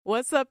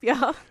What's up,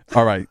 y'all?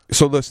 All right.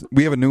 So listen,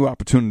 we have a new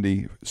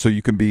opportunity so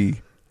you can be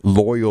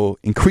loyal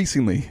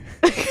increasingly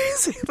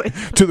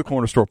to the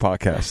Corner Store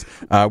podcast.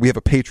 We have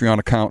a Patreon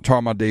account.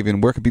 Tarma Davian,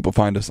 where can people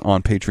find us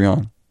on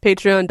Patreon?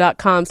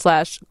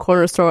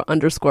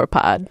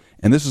 Patreon.com/cornerstore_pod.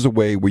 And this is a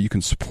way where you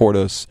can support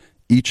us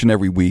each and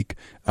every week.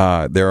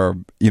 There are,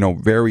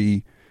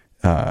 very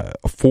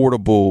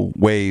affordable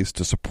ways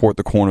to support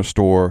the Corner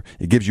Store.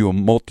 It gives you a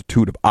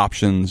multitude of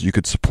options. You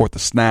could support the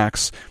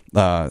snacks,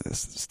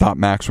 stop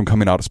Max from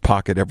coming out his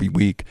pocket every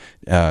week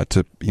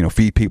to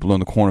feed people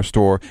in the Corner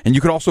Store. And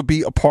you could also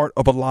be a part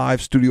of a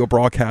live studio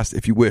broadcast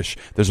if you wish.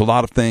 There's a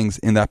lot of things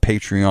in that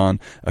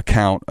Patreon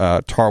account.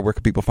 Tara, where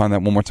can people find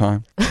that one more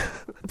time?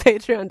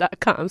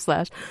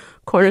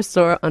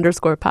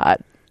 Patreon.com/cornerstore_pod.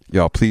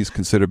 Y'all, please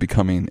consider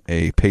becoming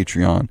a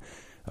patron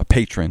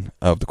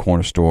of the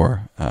Corner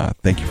Store.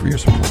 Thank you for your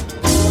support.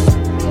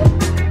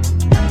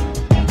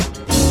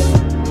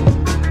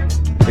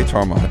 Hey,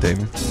 Tara, hi,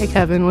 David. Hey,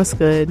 Kevin, what's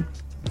good?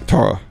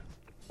 Tara,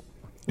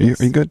 are you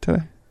good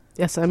today?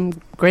 Yes, I'm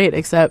great,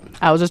 except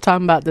I was just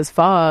talking about this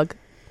fog.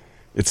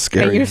 It's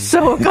scary. And you're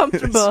so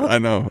uncomfortable. I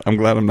know. I'm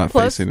glad I'm not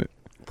facing it.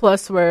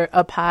 Plus, we're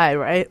up high,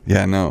 right?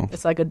 Yeah, I know.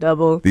 It's like a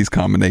double. These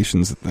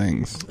combinations of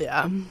things.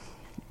 Yeah.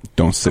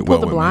 Don't sit pull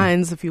well the with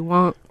blinds me. If you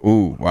want.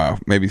 Ooh, wow.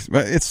 Maybe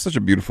it's such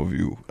a beautiful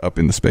view up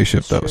in the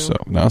spaceship, though. So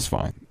no, it's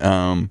fine.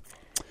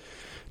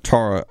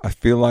 Tara, I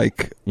feel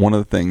like one of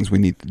the things we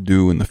need to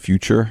do in the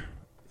future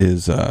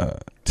is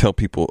tell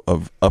people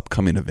of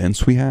upcoming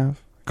events we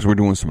have, because we're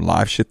doing some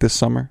live shit this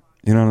summer.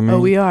 You know what I mean? Oh,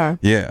 we are.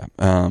 Yeah.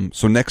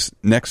 So next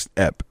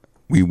ep,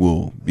 we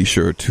will be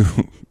sure to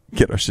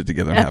get our shit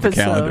together and have a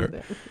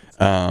calendar.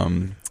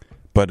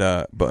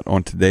 But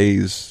on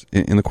today's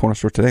in the Corner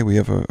Store today, we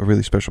have a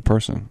really special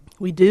person.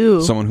 We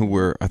do. Someone who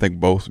we're, I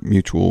think, both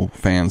mutual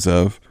fans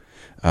of,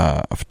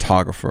 a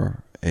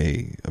photographer,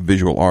 a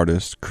visual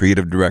artist,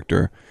 creative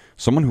director,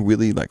 someone who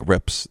really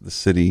reps the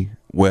city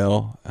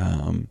well.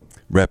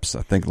 Reps,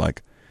 I think,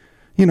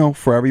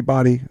 for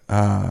everybody,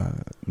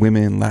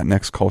 women,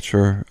 Latinx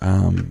culture,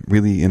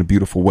 really in a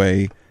beautiful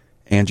way.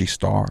 Angie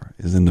Star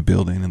is in the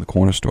building in the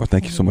Corner Store.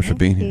 Thank you so much for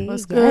being here.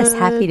 Yes,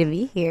 happy to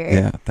be here.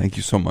 Yeah, thank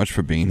you so much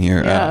for being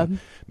here. Yeah.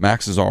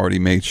 Max has already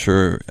made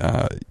sure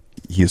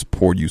he has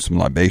poured you some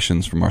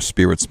libations from our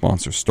spirit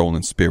sponsor,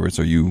 Stolen Spirits.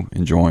 Are you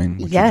enjoying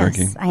what you're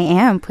drinking? Yes, I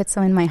am. Put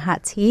some in my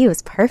hot tea. It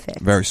was perfect.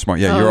 Very smart.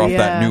 Yeah, you're off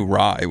that new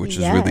rye, which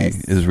is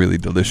really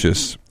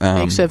delicious.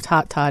 Makeshift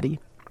hot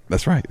toddy.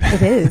 That's right.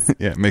 It is.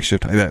 Yeah,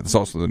 makeshift. That's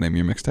also the name of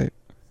your mixtape.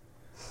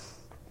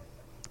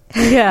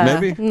 Yeah.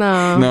 Maybe?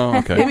 No.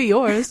 Okay. Maybe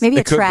yours. Maybe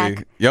it a track.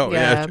 Could be.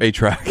 A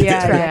track.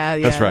 Yeah.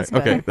 That's right.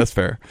 Okay, that's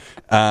fair.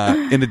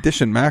 In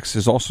addition, Max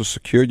has also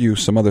secured you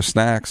some other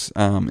snacks,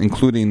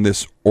 including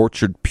this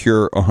Orchard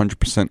Pure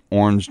 100%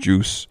 orange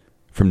juice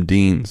from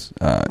Dean's.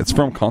 It's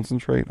from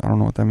concentrate. I don't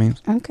know what that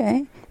means.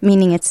 Okay.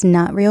 Meaning it's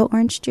not real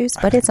orange juice,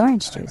 but it's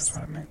orange juice. That's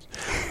what it means.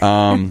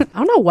 I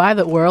don't know why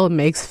the world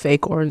makes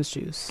fake orange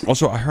juice.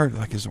 Also, I heard,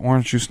 is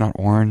orange juice not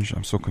orange?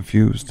 I'm so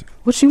confused.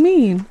 What you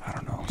mean? I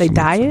don't know. They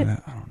dye it?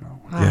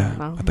 I don't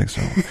know. I think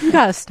so. You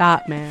gotta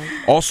stop, man.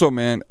 Also,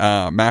 man,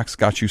 Max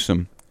got you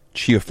some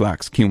chia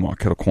flax quinoa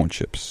kettle corn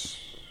chips.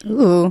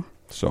 Ooh.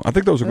 So I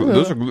think those are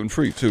gluten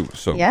free too.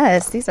 So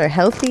yes, these are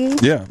healthy.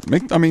 Yeah,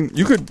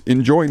 you could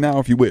enjoy now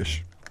if you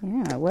wish.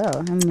 Yeah, well,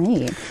 I'm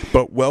made.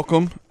 But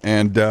welcome,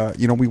 and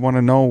we want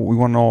to know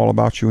all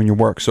about you and your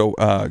work. So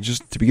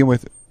just to begin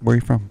with, where are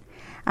you from?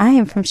 I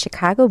am from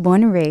Chicago,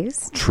 born and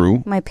raised.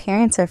 True. My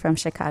parents are from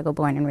Chicago,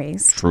 born and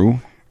raised. True.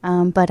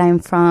 But I'm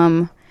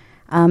from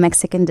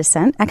Mexican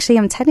descent. Actually,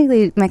 I'm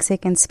technically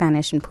Mexican,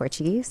 Spanish, and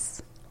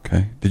Portuguese.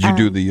 Okay. Did you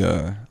do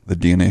the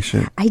DNA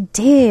shit? I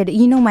did.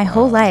 My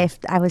whole life,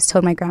 I was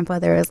told my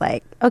grandfather was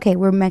like, okay,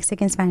 we're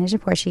Mexican, Spanish,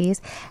 and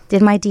Portuguese.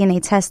 Did my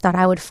DNA test, thought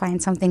I would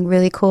find something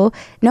really cool.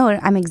 No,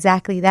 I'm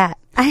exactly that.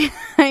 I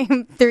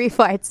am 3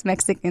 parts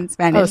Mexican,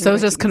 Spanish. Oh, so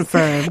it's just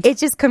confirmed. It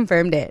just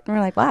confirmed it. And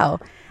we're like, wow.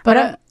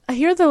 But I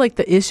hear that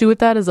the issue with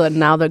that is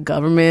now the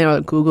government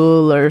or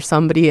Google or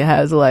somebody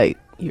has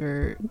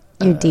your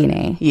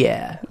DNA.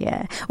 Yeah.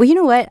 Well, you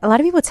know what? A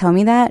lot of people tell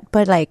me that,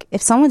 but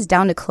if someone's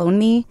down to clone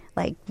me,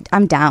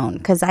 I'm down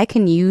because I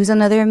can use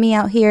another me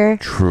out here.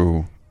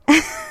 True.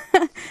 I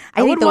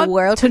think the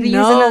world to could use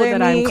know another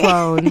that me. I'm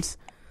cloned.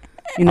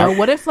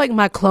 What if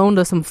my clone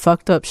does some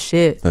fucked up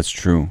shit? That's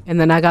true.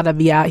 And then I gotta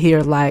be out here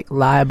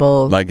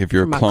liable. If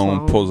your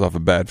clone pulls off a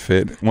bad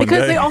fit.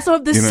 Because they also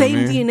have the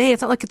same DNA.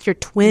 It's not like it's your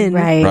twin.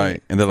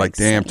 Right. And they're like,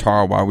 damn,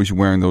 Tara, why was you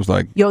wearing those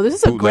Yo, this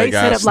is a great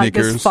setup,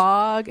 sneakers? This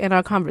fog in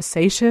our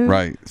conversation.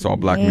 Right. It's all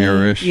Black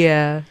Mirror-ish.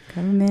 Yeah.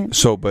 Government.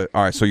 So, but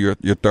all right. So you're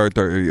third,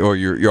 or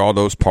you're all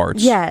those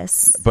parts.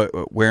 Yes. But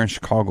where in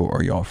Chicago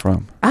are y'all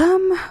from?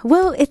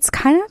 Well, it's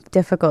kind of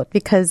difficult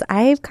because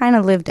I've kind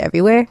of lived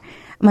everywhere.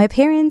 My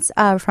parents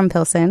are from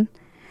Pilsen.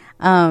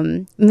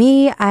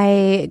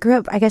 I grew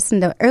up, I guess, in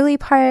the early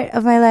part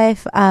of my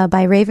life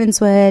by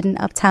Ravenswood and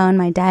Uptown.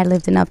 My dad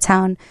lived in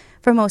Uptown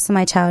for most of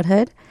my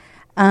childhood.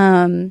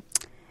 My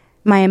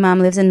mom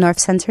lives in North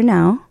Center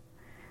now.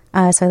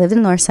 So I lived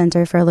in North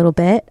Center for a little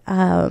bit.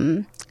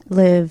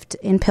 lived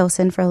in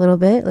Pilsen for a little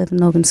bit, lived in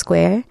Logan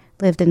Square,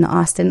 lived in the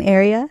Austin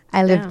area.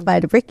 I lived by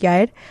the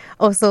Brickyard,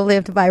 also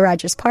lived by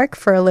Rogers Park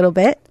for a little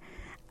bit.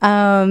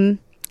 And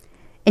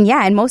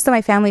most of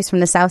my family's from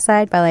the South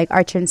Side by like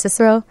Archer and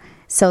Cicero.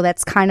 So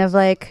that's kind of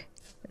like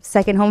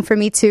second home for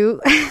me too.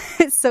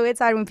 So it's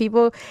hard when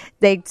people,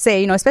 they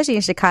say, especially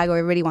in Chicago,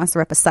 everybody wants to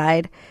rep a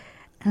side.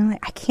 And I'm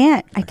like, I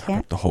can't. I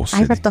rep the whole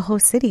city. I rep the whole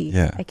city.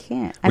 Yeah. I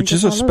can't. Which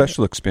is a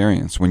special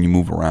experience when you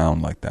move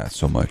around like that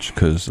so much.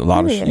 Because a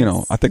lot of,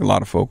 I think a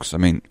lot of folks,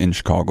 in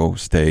Chicago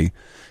stay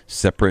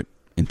separate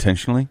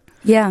intentionally.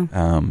 Yeah.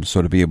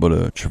 So to be able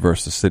to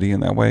traverse the city in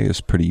that way is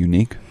pretty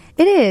unique.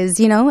 It is,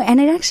 and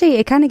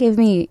it kind of gave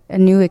me a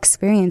new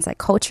experience, like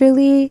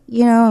culturally,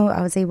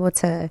 I was able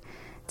to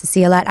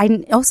see a lot.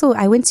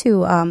 I went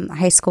to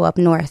high school up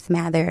north,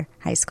 Mather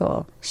High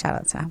School. Shout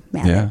out to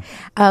Mather,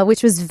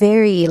 which was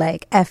very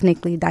like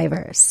ethnically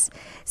diverse.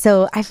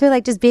 So I feel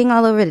like just being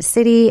all over the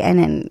city and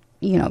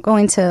then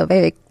going to a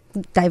very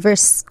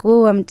diverse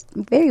school. I'm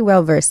very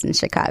well versed in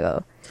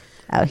Chicago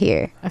out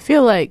here. I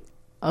feel like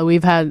we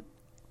have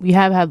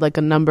had like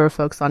a number of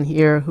folks on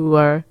here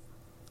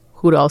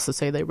who'd also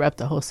say they rep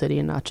the whole city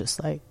and not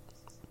just like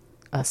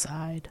a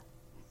side.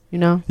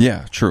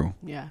 Yeah, true.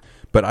 Yeah.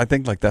 But I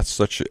think like that's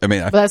such. I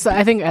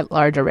think at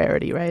large a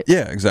rarity, right?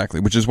 Yeah,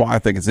 exactly. Which is why I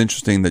think it's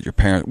interesting that your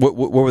parents. What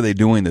were they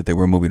doing that they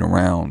were moving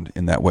around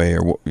in that way,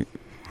 or what?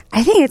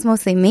 I think it's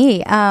mostly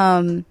me.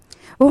 Well,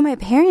 my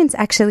parents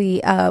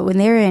actually, when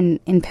they were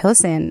in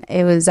Pilsen,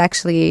 it was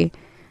actually,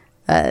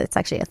 it's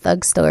actually a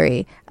thug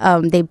story.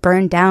 They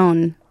burned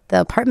down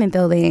the apartment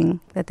building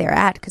that they're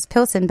at because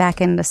Pilsen back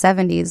in the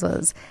 70s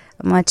was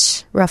a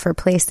much rougher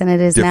place than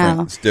it is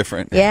now. It's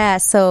different. Yeah.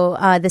 So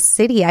the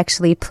city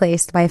actually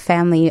placed my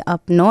family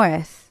up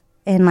north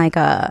in like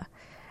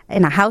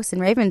in a house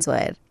in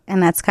Ravenswood,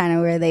 and that's kind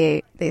of where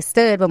they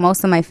stood. But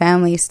most of my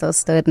family still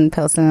stood in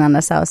Pilsen on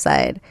the south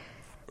side.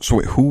 So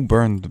wait, who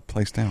burned the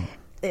place down?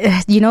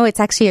 It's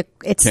actually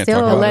it's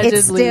still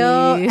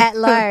at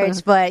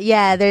large, but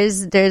yeah,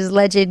 there's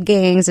alleged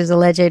gangs, there's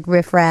alleged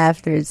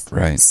riffraff, there's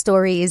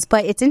stories,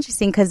 but it's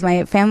interesting because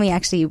my family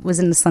actually was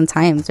in the Sun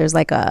Times. There's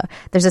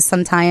a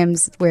Sun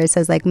Times where it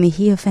says like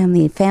Mejia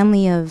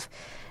family of,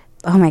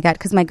 oh my god,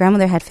 because my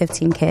grandmother had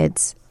 15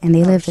 kids and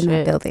they lived in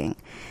that building.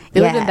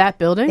 They lived in that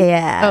building?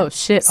 Yeah. Oh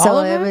shit! So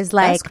it was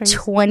like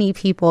 20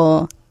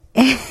 people.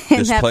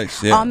 This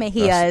place, yeah, all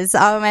Mejias,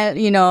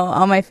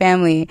 all my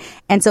family,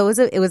 and so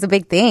it was a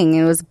big thing.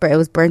 It was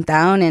burnt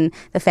down, and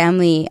the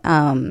family,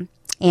 and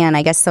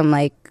I guess some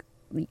like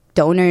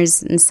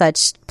donors and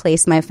such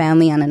placed my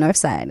family on the north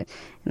side,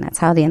 and that's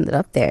how they ended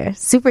up there.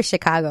 Super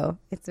Chicago.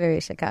 It's a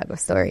very Chicago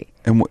story.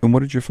 And what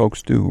did your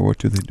folks do, or what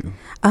do they do?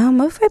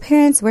 Both of my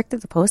parents worked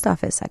at the post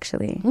office,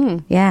 actually.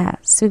 Yeah,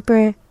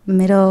 super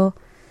middle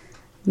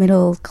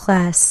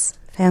class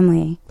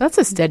family. That's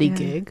a steady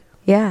gig.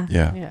 Yeah.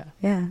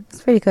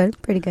 It's pretty good.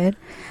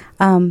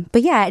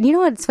 But yeah, and you know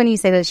what's funny you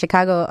say that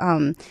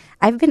Chicago,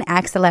 I've been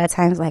asked a lot of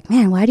times like,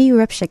 man, why do you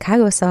rep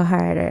Chicago so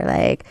hard? Or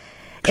like,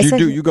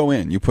 you go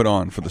in, you put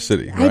on for the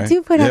city, right? I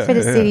do put on for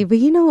the city, but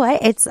you know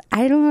what?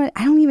 I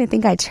don't even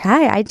think I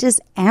try. I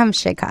just am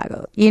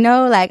Chicago,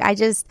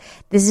 this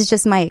is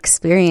just my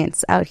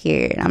experience out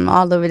here, and I'm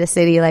all over the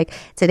city. Like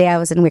today I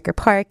was in Wicker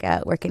Park,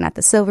 working at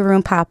the Silver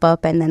Room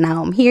pop-up, and then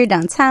now I'm here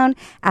downtown.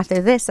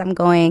 After this, I'm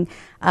going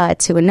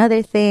to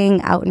another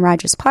thing out in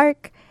Rogers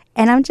Park.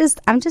 And I'm just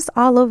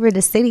all over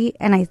the city,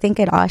 and I think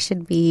it all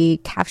should be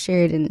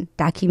captured and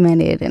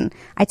documented. And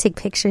I take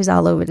pictures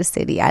all over the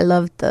city. I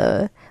love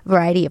the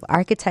variety of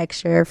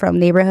architecture from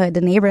neighborhood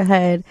to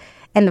neighborhood,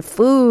 and the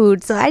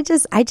food. So I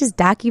just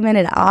document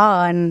it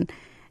all, and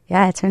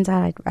yeah, it turns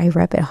out I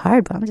rep it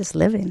hard, but I'm just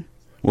living.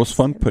 Well, it's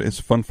fun.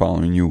 It's fun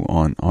following you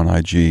on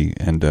IG,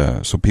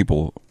 and so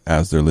people,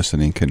 as they're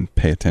listening, can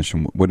pay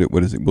attention. What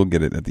is it? We'll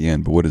get it at the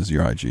end. But what is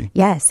your IG?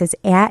 Yes, it's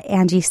at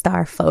Angie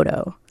Star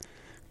Photo.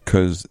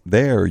 Because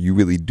there you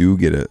really do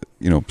get a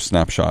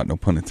snapshot, no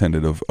pun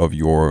intended, of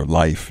your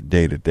life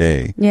day to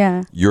day.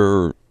 Yeah,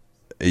 you're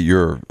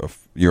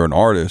an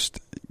artist,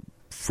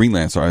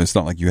 freelance artist. It's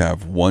not like you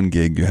have one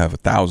gig; you have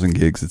 1,000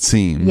 gigs. It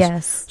seems.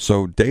 Yes.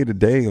 So day to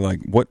day, like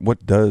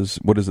what does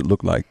it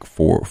look like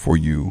for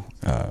you?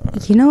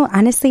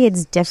 Honestly,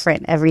 it's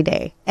different every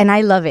day, and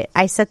I love it.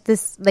 I set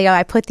this.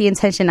 I put the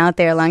intention out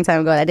there a long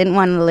time ago. I didn't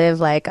want to live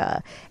like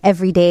a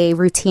everyday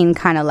routine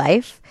kind of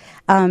life.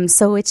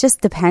 So it just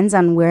depends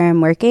on where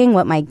I'm working,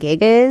 what my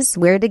gig is,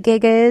 where the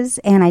gig is,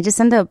 and I just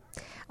end up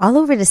all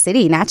over the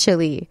city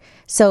naturally.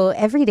 So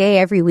every day,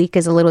 every week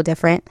is a little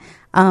different.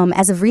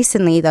 As of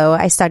recently, though,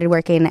 I started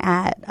working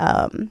at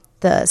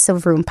the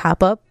Silver Room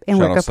pop-up in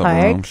Wicker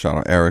Park. Shout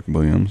out Eric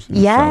Williams.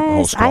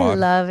 Yes, I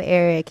love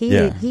Eric.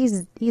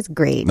 He's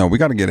great. No, we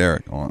got to get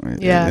Eric on.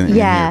 In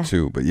here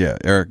too. But yeah,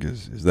 Eric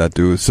is that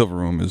dude. Silver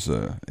Room is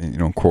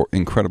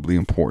incredibly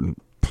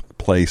important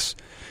place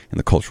in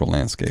the cultural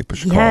landscape of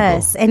Chicago.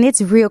 Yes, and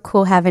it's real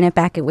cool having it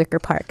back at Wicker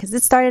Park because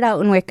it started out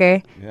in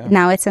Wicker. Yeah.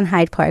 Now it's in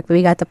Hyde Park, but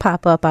we got the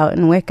pop-up out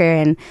in Wicker,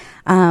 and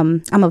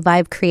I'm a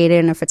vibe creator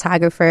and a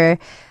photographer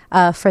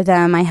for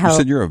them. I help. You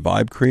said you're a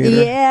vibe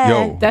creator? Yeah.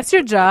 Yo. That's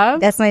your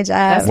job? That's my job.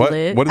 That's What,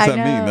 lit. what does I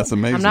that mean? know. That's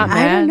amazing. I'm not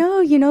I don't know.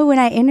 You know, when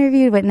I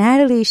interviewed with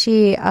Natalie,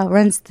 she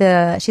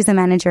she's a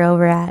manager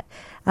over at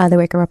the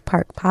Wicker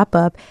Park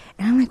pop-up.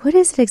 And I'm like, what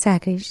is it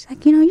exactly? She's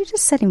like, you're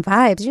just setting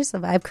vibes. You're just a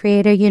vibe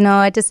creator.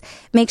 I just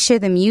make sure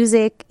the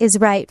music is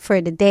right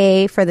for the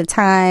day, for the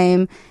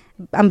time.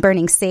 I'm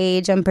burning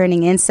sage. I'm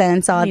burning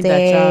incense all Need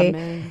day. that job,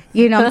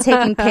 man. I'm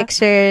taking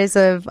pictures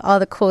of all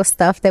the cool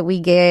stuff that we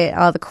get,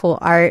 all the cool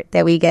art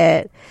that we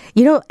get.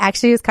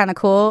 Actually, it's kind of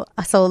cool.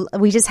 So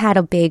we just had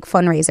a big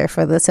fundraiser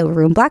for the Silver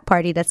Room Block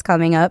Party that's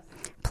coming up.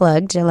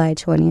 Plug July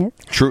 20th.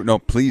 True. No,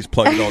 please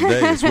plug it all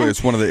day.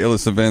 It's one of the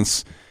illest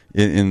events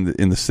in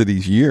the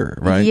city's year,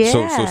 right? Yeah.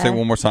 So say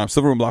one more time.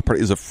 Silver Room Block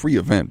Party is a free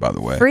event, by the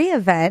way. Free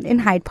event in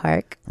Hyde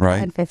Park Right.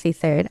 on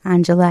 53rd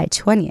on July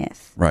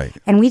 20th. Right.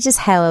 And we just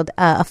held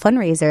a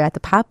fundraiser at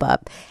the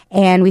pop-up,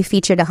 and we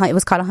featured it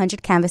was called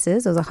 100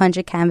 Canvases. It was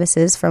 100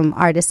 canvases from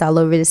artists all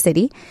over the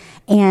city,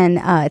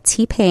 and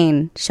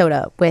T-Pain showed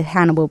up with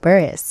Hannibal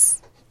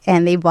Buress,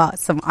 and they bought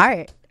some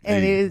art.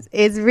 And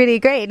it's really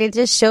great. And it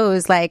just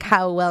shows like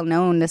how well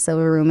known the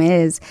Silver Room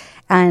is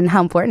and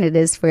how important it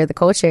is for the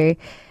culture.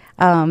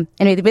 And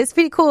it's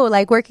pretty cool.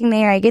 Like working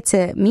there, I get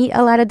to meet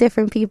a lot of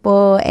different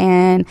people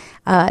and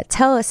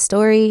tell a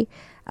story,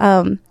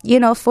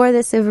 for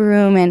the Silver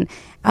Room.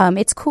 And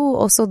it's cool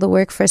also to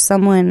work for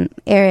someone,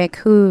 Eric,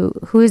 who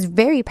is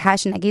very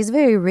passionate. Like, he's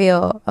very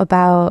real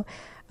about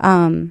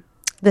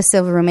the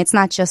Silver Room. It's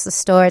not just a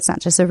store. It's not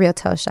just a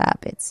retail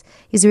shop.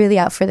 He's really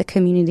out for the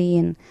community,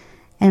 and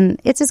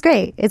it's just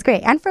great. It's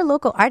great. And for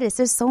local artists,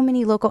 there's so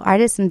many local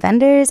artists and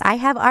vendors. I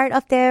have art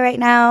up there right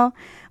now,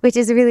 which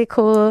is really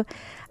cool.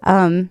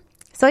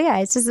 So yeah,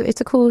 it's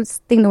a cool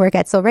thing to work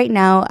at. So right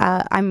now,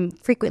 I'm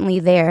frequently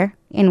there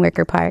in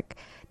Wicker Park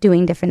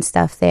doing different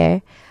stuff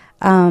there.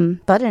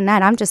 But other than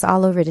that, I'm just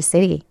all over the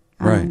city.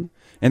 Right.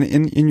 And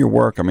in your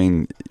work, I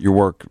mean,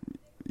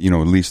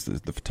 at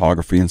least the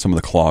photography and some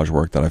of the collage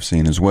work that I've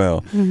seen as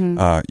well,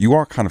 you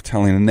are kind of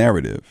telling a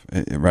narrative,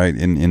 right,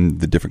 in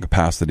the different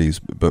capacities.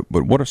 But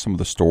what are some of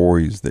the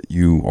stories that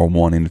you are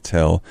wanting to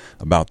tell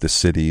about this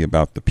city,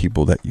 about the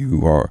people that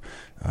you are,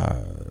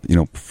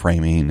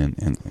 framing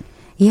and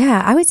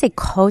Yeah, I would say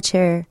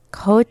culture.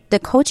 The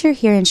culture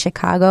here in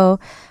Chicago.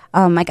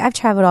 I've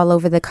traveled all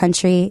over the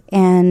country,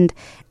 and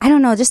I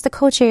don't know, just the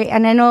culture.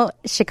 And I know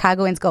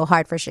Chicagoans go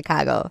hard for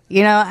Chicago.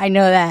 I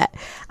know that.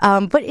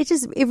 But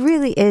it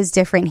really is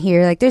different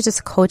here. Like, there's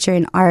just culture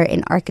in art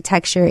and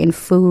architecture and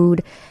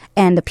food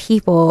and the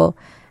people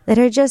that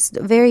are just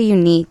very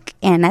unique.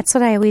 And that's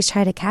what I always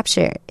try to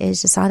capture,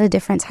 is just all the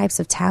different types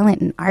of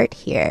talent and art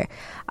here.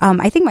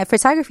 I think my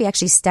photography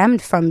actually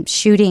stemmed from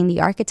shooting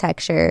the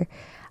architecture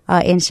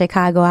in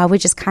Chicago. I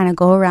would just kind of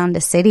go around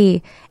the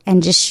city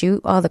and just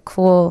shoot all the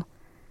cool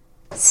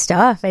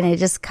stuff, and it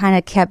just kind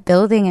of kept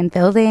building and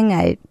building.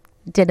 I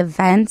did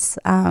events.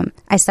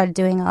 I started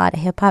doing a lot of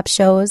hip hop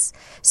shows,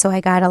 so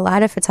I got a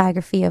lot of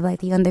photography of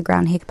like the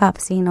underground hip hop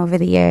scene over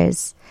the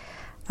years,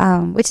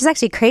 which is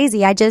actually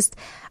crazy. I just,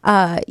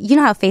 you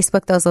know how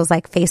Facebook does those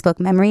like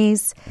Facebook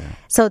memories? Yeah.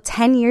 So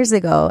 10 years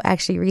ago,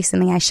 actually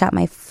recently, I shot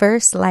my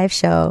first live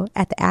show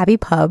at the Abbey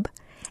Pub,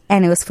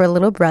 and it was for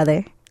Little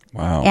Brother.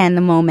 Wow. And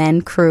the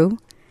Moment crew.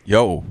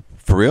 Yo,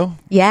 for real?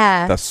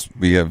 Yeah.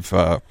 We have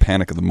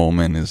Panic at the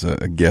Moment is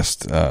a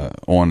guest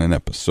on an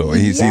episode.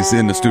 He's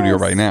in the studio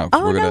right now.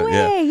 Oh, no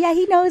way. Yeah,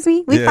 he knows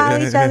me. We follow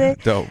each other.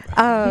 Dope.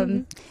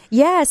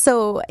 Yeah,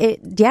 so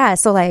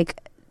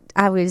like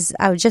I was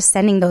just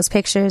sending those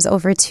pictures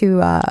over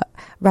to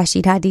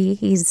Rashid Hadi.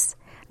 He's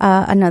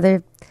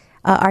another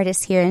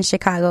artist here in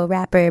Chicago,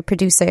 rapper,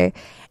 producer.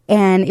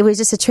 And it was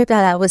just a trip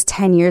that was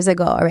 10 years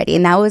ago already.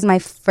 And that was my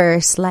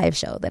first live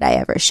show that I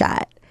ever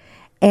shot.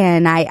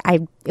 And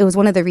it was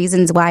one of the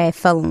reasons why I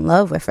fell in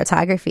love with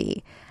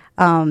photography.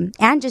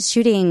 And just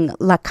shooting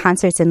like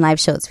concerts and live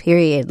shows,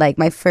 period. Like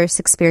my first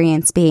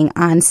experience being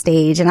on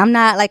stage. And I'm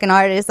not like an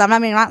artist. I'm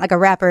not like a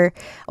rapper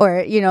or,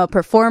 a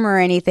performer or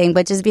anything,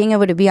 but just being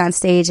able to be on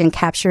stage and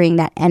capturing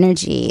that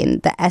energy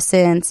and the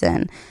essence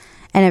and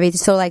everything.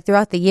 So like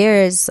throughout the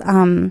years,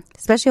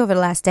 especially over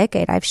the last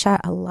decade, I've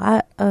shot a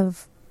lot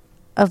of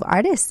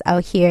artists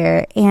out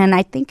here, and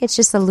I think it's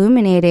just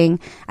illuminating.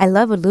 I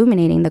love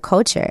illuminating the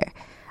culture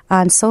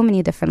on so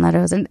many different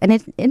levels, and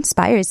it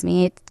inspires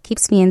me. It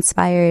keeps me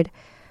inspired.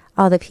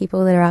 All the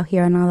people that are out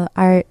here and all the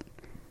art,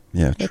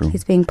 yeah, true. It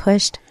keeps being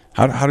pushed.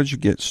 How did you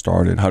get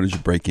started? How did you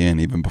break in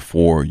even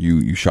before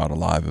you shot a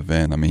live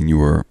event? I mean,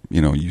 you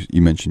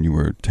mentioned you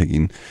were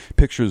taking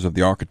pictures of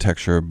the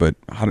architecture, but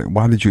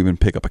why did you even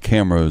pick up a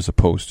camera as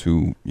opposed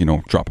to,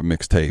 drop a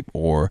mixtape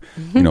or,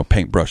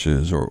 paint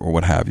brushes or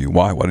what have you?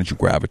 Why did you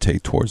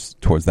gravitate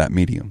towards that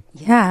medium?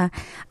 Yeah.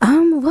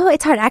 Well,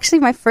 it's hard. Actually,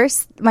 my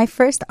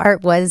first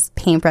art was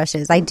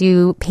paintbrushes. I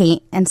do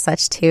paint and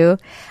such too.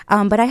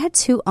 But I had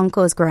two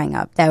uncles growing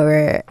up that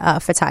were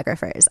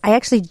photographers. I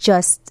actually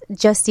just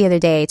the other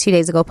day, 2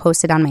 days ago,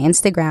 posted on my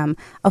Instagram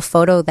a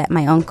photo that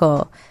my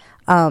uncle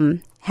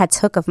had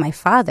took of my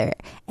father,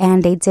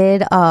 and they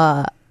did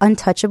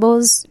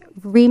Untouchables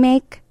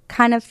remake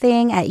kind of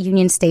thing at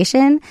Union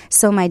Station.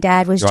 So my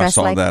dad was dressed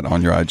like... I saw that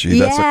on your IG.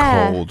 That's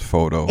a cold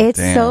photo. It's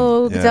Damn.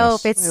 so Yes.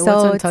 dope. It's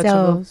so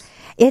dope.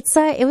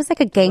 It was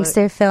like a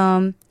gangster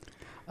film.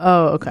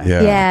 Oh, okay.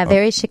 Yeah,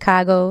 very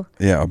Chicago.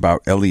 Yeah,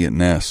 about Elliot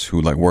Ness,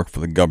 who worked for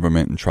the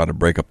government and tried to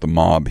break up the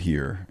mob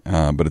here.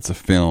 But it's a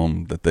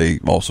film that they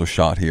also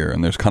shot here,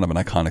 and there's kind of an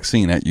iconic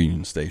scene at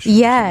Union Station.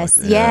 Yes,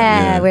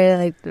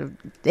 where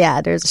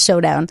there's a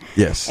showdown.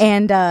 Yes,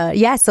 and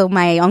so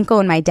my uncle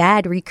and my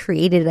dad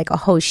recreated a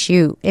whole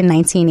shoot in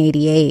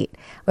 1988,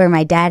 where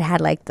my dad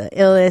had the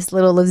illest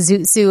little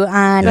zoot suit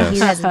on. Yes. He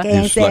was a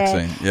gangster,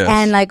 yes.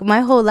 and my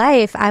whole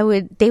life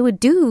they would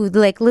do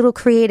little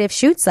creative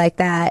shoots like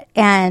that,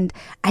 and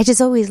I just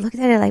always looked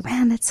at it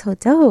man, that's so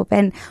dope,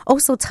 and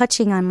also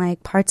touching on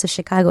parts of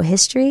Chicago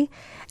history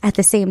at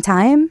the same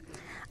time.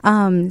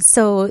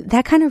 So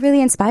that kind of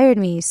really inspired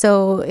me.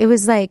 So it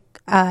was I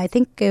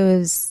think it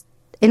was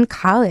in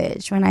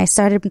college when I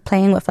started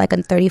playing with a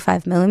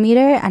 35 millimeter,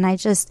 and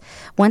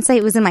once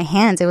it was in my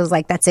hands, it was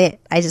that's it.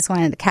 I just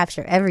wanted to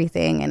capture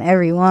everything and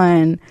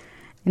everyone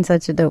in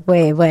such a dope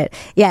way. But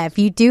yeah, if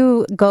you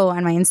do go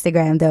on my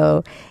Instagram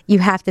though, you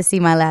have to see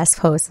my last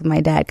post of my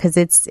dad, because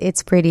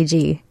it's pretty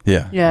G.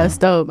 Yeah, it's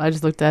dope. I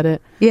just looked at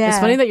it. Yeah, it's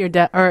funny that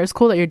it's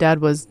cool that your dad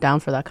was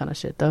down for that kind of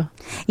shit though.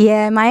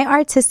 Yeah, my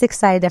artistic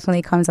side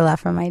definitely comes a lot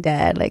from my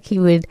dad. He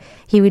would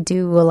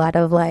do a lot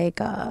of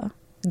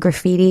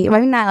graffiti. I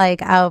mean,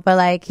 not out,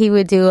 but he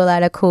would do a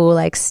lot of cool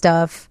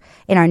stuff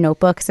in our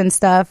notebooks and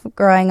stuff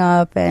growing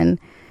up, and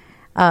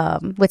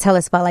would tell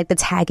us about the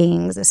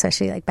taggings,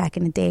 especially back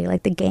in the day,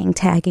 the gang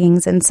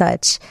taggings and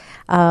such.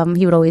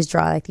 He would always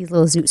draw these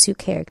little zoot suit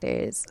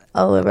characters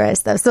all over our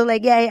stuff. So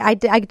I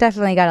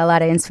definitely got a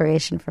lot of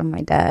inspiration from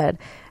my dad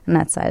on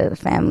that side of the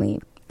family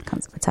when it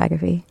comes to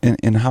photography.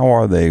 And how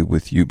are they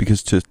with you?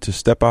 Because to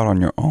step out on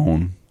your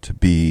own, to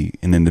be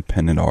an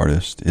independent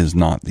artist, is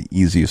not the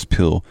easiest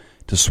pill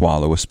to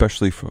swallow,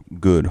 especially for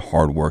good,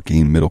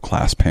 hardworking,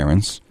 middle-class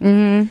parents.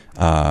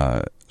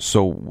 Mm-hmm.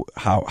 So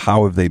how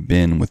have they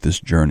been with this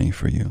journey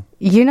for you?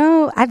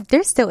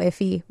 They're still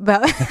iffy,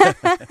 but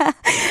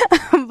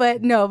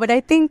but I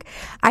think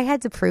I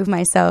had to prove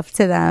myself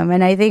to them.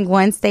 And I think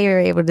once they were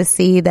able to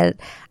see that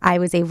I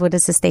was able to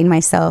sustain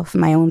myself,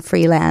 my own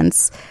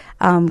freelance,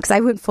 because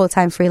I went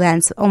full-time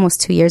freelance almost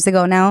 2 years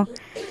ago now.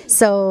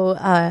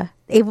 So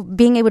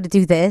being able to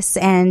do this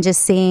and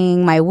just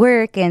seeing my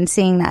work and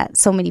seeing that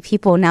so many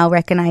people now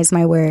recognize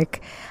my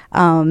work,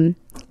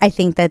 I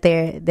think that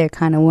they're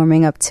kind of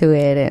warming up to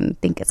it and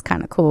think it's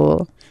kind of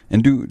cool.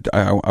 And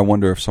I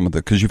wonder if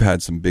because you've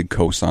had some big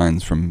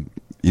cosigns from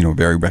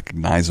very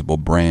recognizable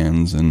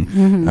brands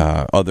and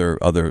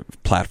other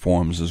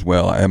platforms as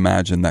well. I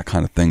imagine that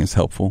kind of thing is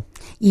helpful.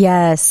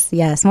 Yes,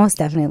 most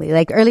definitely.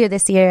 Earlier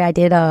this year, I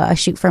did a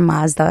shoot for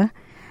Mazda.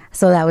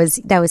 So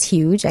that was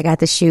huge. I got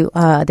to shoot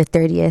the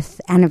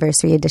 30th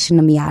anniversary edition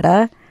of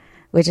Miata,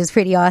 which is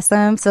pretty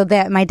awesome. So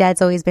that my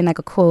dad's always been a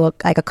cool,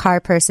 a car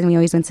person. We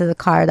always went to the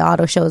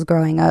auto shows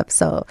growing up.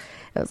 So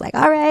it was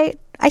all right,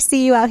 I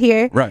see you out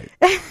here. Right.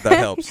 That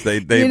helps.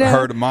 They've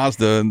heard of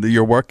Mazda and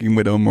you're working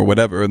with them or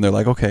whatever. And they're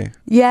like, okay,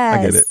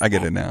 yes. I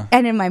get it now.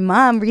 And then my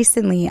mom,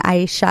 recently,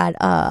 I shot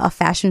a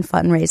fashion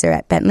fundraiser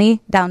at Bentley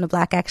down the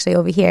block, actually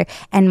over here.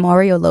 And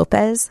Mario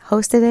Lopez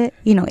hosted it.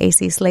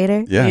 AC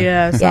Slater. Yeah.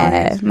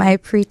 Yeah. My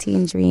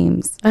preteen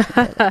dreams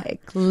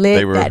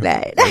lit that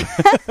night.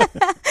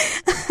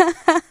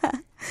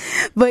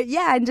 But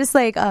yeah, and just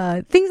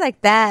things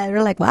like that.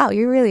 We're wow,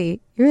 you're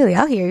really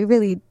out here. You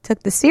really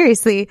took this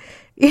seriously.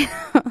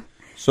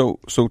 So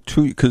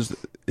too, because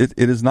it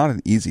is not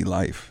an easy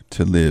life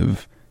to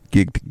live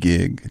gig to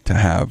gig, to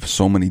have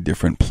so many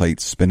different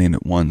plates spinning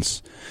at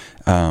once.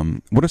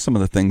 What are some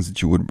of the things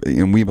that you would?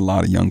 And we have a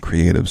lot of young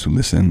creatives who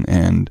listen,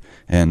 and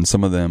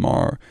some of them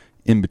are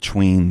in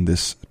between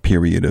this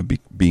period of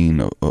being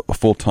a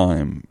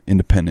full-time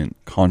independent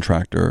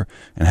contractor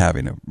and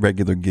having a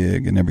regular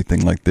gig and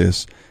everything like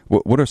this.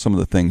 What are some of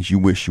the things you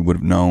wish you would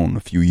have known a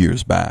few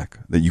years back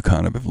that you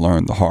kind of have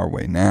learned the hard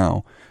way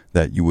now,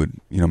 that you would,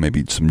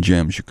 maybe some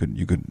gems you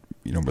could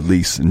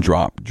release and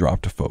drop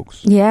to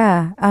folks?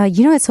 Yeah.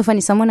 It's so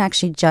funny. Someone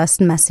actually just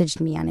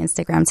messaged me on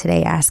Instagram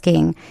today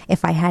asking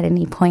if I had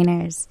any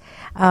pointers.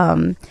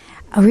 For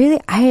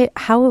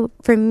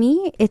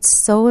me, it's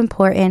so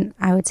important,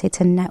 I would say,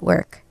 to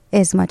network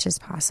as much as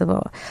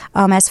possible.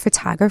 As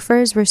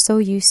photographers, we're so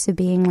used to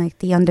being like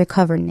the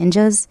undercover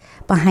ninjas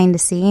behind the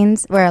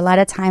scenes, where a lot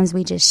of times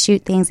we just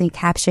shoot things and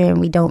capture and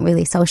we don't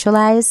really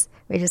socialize.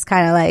 We're just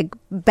kind of like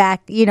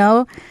back, you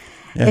know?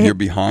 Yeah, you're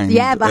behind.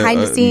 Yeah,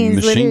 behind the scenes,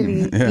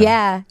 machine. literally.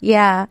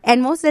 Yeah.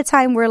 And most of the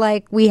time, we're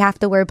like, we have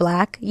to wear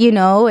black. You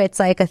know, it's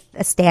like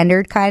a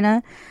standard kind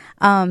of.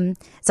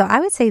 So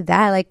I would say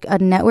that, like, a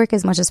network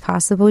as much as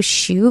possible,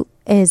 shoot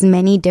as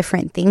many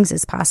different things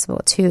as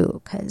possible too,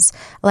 because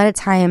a lot of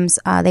times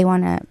they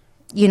want to,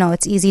 you know,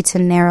 it's easy to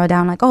narrow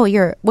down like, oh,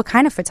 what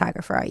kind of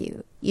photographer are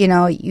you? You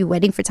know, you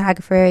wedding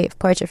photographer, you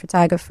portrait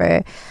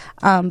photographer,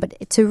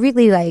 but to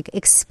really like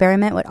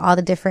experiment with all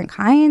the different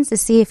kinds to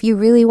see if you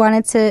really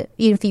wanted to,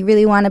 if you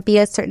really want to be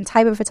a certain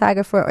type of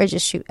photographer or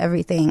just shoot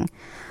everything.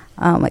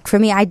 Like for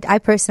me, I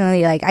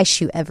personally, like, I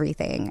shoot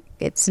everything.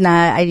 It's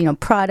not,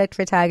 product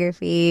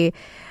photography.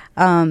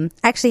 I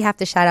actually have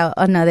to shout out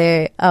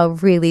another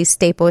really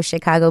staple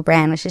Chicago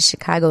brand, which is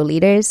Chicago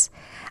Leaders.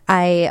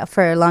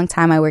 For a long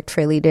time, I worked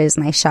for Leaders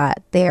and I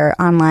shot their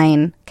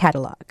online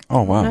catalog.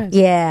 Oh, wow. Nice.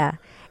 Yeah.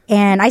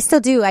 And I still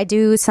do. I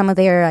do some of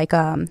their like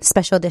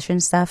special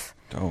edition stuff.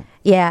 Dope.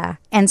 Yeah.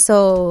 And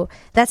so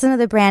that's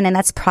another brand, and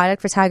that's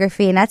product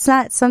photography. And that's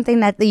not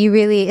something that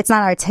it's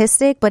not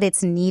artistic, but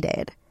it's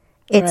needed.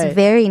 It's Right.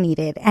 very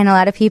needed. And a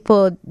lot of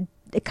people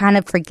kind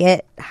of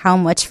forget how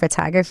much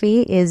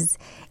photography is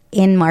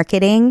in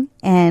marketing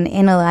and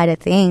in a lot of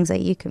things that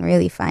you can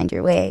really find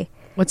your way.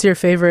 What's your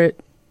favorite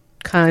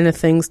kind of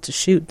things to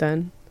shoot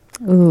then?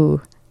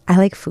 Ooh, I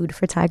like food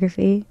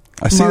photography.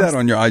 I see that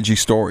on your IG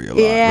story a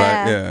lot,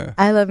 right? Yeah.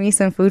 I love me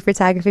some food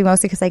photography,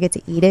 mostly because I get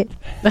to eat it.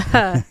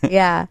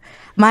 Yeah.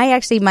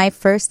 My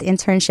first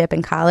internship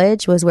in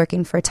college was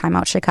working for Time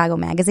Out Chicago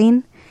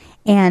magazine.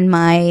 And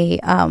my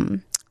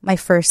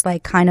first,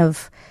 like, kind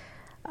of,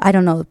 I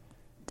don't know,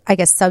 I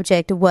guess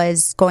subject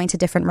was going to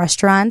different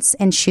restaurants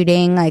and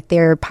shooting like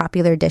their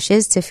popular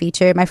dishes to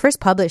feature. My first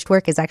published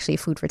work is actually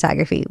food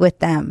photography with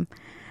them.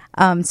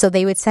 So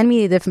they would send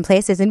me to different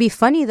places. It'd be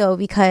funny though,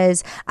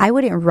 because I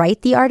wouldn't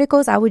write the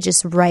articles. I would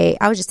just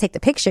take the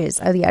pictures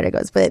of the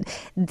articles, but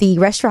the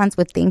restaurants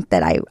would think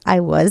that I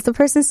was the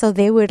person. So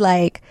they would,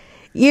 like,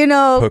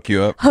 hook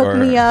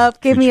me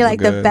up, give me like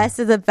the best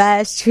of the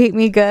best, treat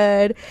me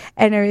good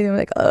and everything.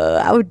 Like,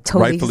 I would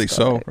totally. Rightfully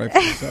so.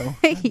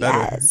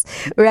 Yes.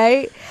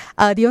 Right.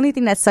 The only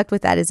thing that sucked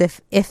with that is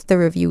if the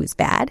review is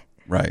bad,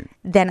 right,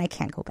 then I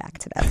can't go back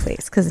to that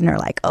place, because then they're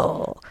like,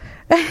 oh,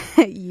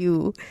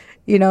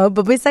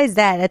 but besides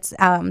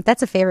that,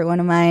 that's a favorite one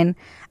of mine.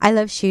 I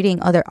love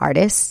shooting other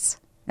artists.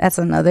 That's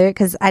another,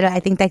 because I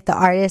think like the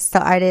artist,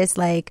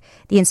 like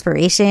the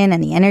inspiration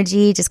and the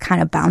energy just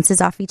kind of bounces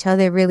off each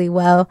other really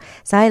well.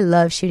 So I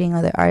love shooting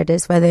other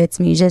artists, whether it's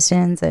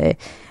musicians or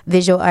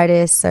visual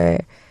artists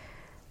or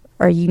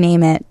you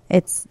name it.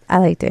 I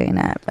like doing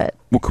that. But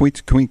well,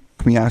 can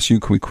we ask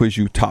you? Can we quiz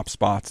you top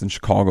spots in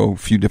Chicago? A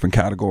few different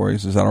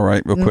categories. Is that all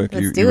right? Real quick.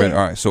 Let's do it.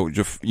 All right. So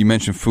you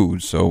mentioned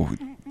food. So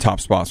top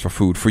spots for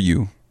food for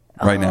you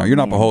right now. You're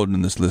not beholden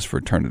to this list for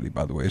eternity,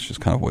 by the way. It's just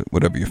kind of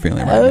whatever you're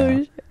feeling right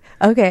now.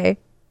 Okay.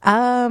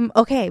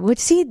 Okay. Well,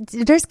 see,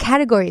 there's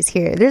categories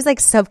here. There's like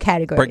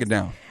subcategories. Break it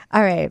down.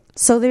 All right.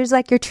 So there's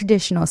like your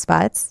traditional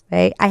spots,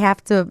 right? I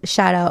have to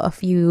shout out a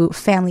few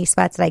family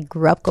spots that I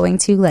grew up going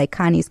to, like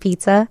Connie's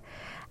Pizza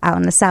out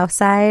on the South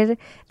Side.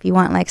 If you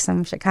want like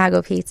some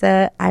Chicago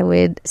pizza, I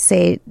would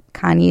say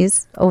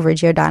Connie's over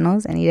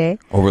Giordano's any day.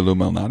 Over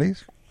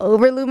Illuminati's?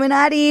 Over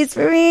Illuminati's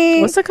for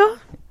me. What's it called?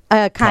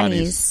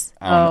 Connie's.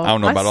 I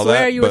don't know about all that. I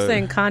swear you were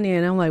saying Kanye,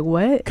 and I'm like,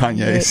 what?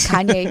 Kanye's.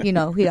 Kanye, he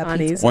got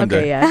Connie's. pizza. One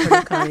Okay, day. yeah, I heard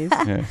of Connie's.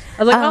 Yeah.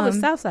 I was like, the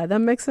South Side. That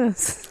makes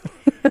sense.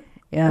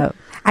 Yeah.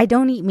 I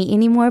don't eat meat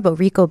anymore, but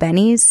Rico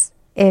Benny's.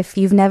 If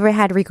you've never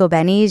had Rico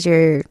Benny's,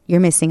 you're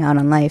missing out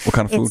on life. What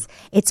kind of food?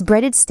 It's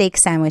breaded steak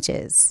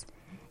sandwiches.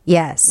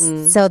 Yes.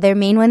 So their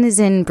main one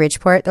is in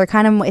Bridgeport.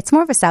 It's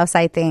more of a South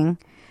Side thing.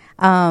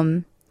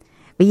 But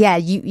yeah,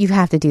 you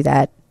have to do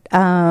that.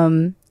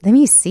 Let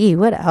me see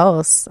what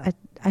else.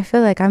 I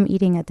feel like I'm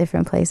eating at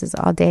different places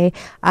all day.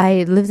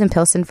 I lived in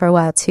Pilsen for a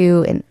while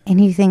too, and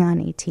anything on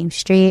 18th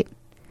Street.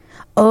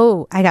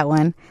 Oh, I got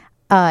one.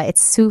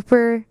 It's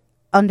super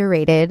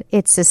underrated.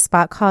 It's a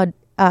spot called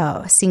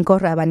Cinco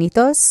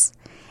Rabanitos,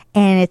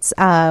 and it's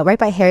right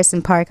by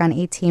Harrison Park on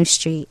 18th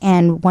Street.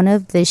 And one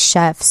of the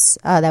chefs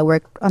that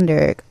worked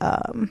under,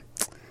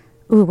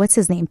 what's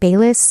his name?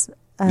 Bayless?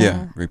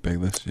 Rick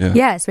Bayless. Yeah.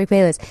 Yes, Rick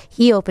Bayless.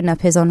 He opened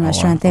up his own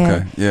restaurant there.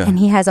 Okay. Yeah. And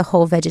he has a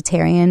whole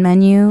vegetarian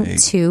menu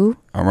too.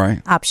 All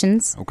right.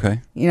 Options.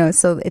 Okay.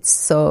 So it's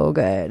so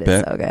good.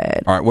 It's so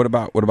good. All right. What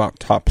about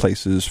top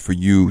places for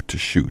you to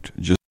shoot?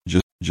 Just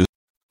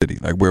city.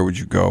 Like, where would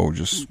you go?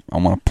 Just, I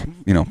want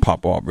to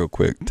pop off real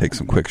quick, take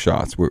some quick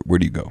shots. Where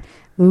do you go?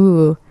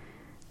 Ooh,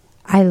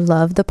 I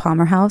love the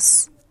Palmer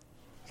House,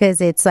 because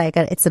it's like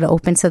it's an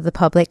open to the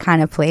public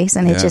kind of place,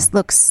 and it just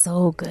looks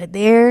so good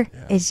there.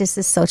 It just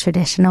is so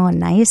traditional and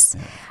nice,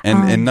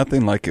 and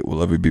nothing like it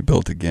will ever be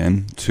built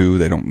again. Too,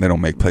 they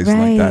don't make places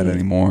like that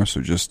anymore. So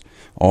just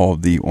all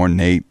the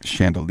ornate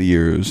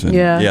chandeliers and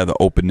the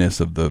openness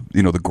of the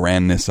the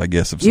grandness, I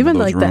guess, of some even of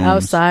those like rooms. the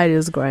outside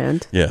is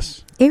grand.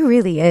 Yes, it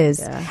really is.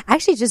 Yeah.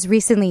 Actually, just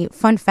recently,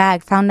 fun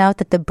fact, found out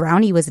that the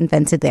brownie was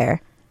invented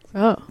there.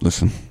 Oh,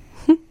 listen,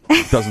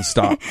 doesn't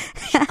stop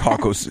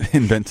Chicago's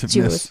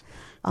inventiveness.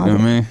 You know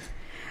what I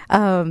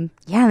mean?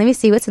 Yeah, let me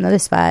see. What's another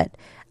spot?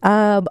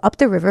 Up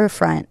the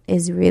riverfront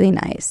is really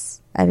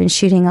nice. I've been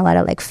shooting a lot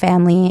of like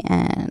family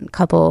and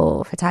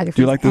couple photography.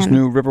 Do you like this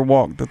new river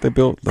walk that they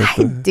built? Like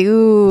I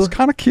do. It's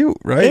kind of cute,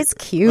 right? It's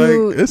cute.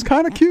 Like, it's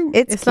kind of cute.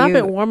 It's not cute.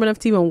 been warm enough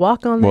to even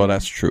walk on. Well,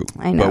 that's true.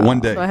 I know. But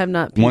one day, So I have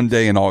not. one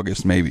day in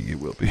August, maybe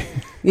it will be.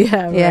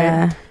 Yeah.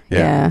 Right.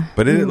 Yeah.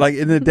 But like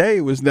in the day,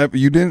 it was never.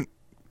 You didn't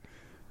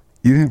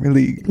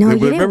really. No, you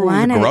remember didn't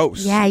want it was to.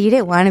 gross. Yeah, you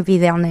didn't want to be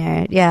down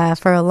there. Yeah,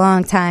 for a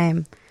long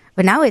time.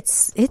 But now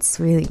it's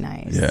really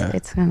nice. Yeah.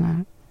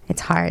 It's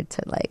hard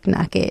to like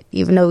knock it,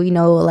 even though we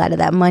know a lot of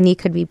that money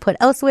could be put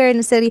elsewhere in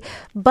the city.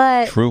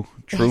 But True.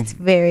 it's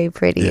very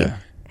pretty. Yeah.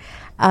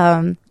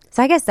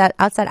 So I guess that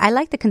outside, I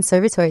like the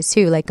conservatories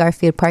too, like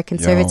Garfield Park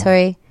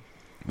Conservatory.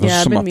 Those Yeah, are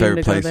I've some of been my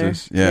meaning favorite to go there.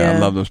 places. Yeah, I Yeah.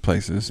 love those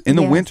places. In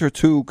the Yes. winter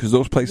too, because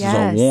those places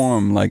are Yes.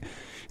 warm. Like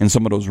in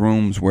some of those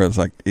rooms where it's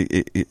like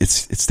it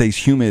stays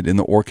humid in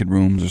the orchid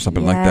rooms or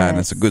something like that, and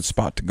it's a good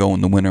spot to go in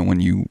the winter when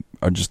you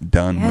are just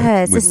done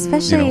Yes, with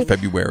especially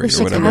February with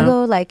or whatever.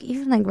 Chicago, like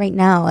even like right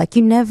now, like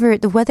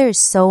the weather is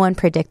so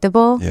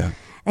unpredictable. Yeah.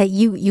 That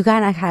you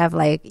gotta have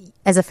like,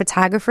 as a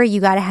photographer,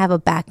 you gotta have a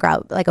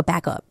background, like a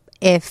backup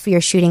if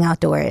you're shooting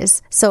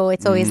outdoors. So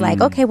it's always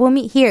like, okay, we'll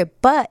meet here,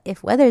 but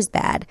if weather's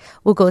bad,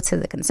 we'll go to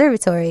the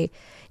conservatory,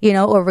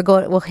 or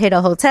we'll hit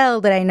a hotel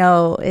that I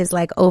know is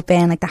like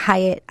open, like the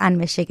Hyatt on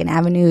Michigan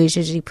Avenue is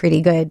usually pretty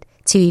good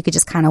too. You could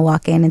just kind of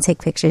walk in and take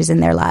pictures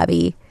in their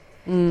lobby.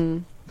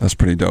 That's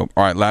pretty dope.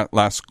 All right,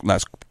 last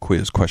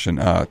quiz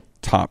question.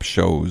 Top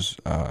shows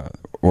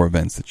or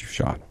events that you've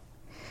shot.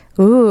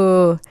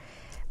 Ooh.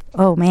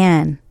 Oh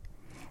man.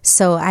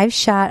 So I've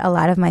shot a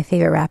lot of my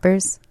favorite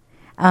rappers.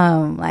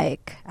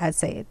 Like I'd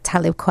say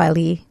Talib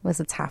Kweli was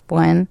the top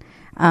one.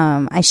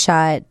 I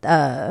shot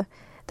the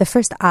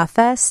first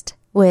Fest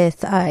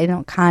with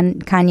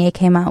Kanye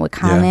came out with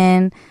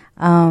Common.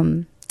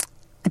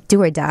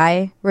 Do or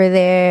Die were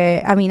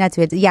there. I mean, not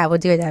Do or Die. Yeah, well,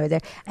 Do or Die were there.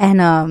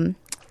 And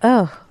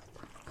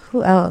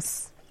who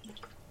else?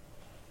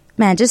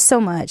 Man, just so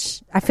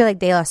much. I feel like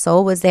De La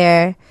Soul was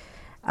there.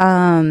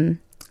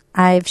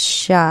 I've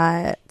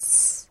shot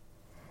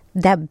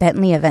that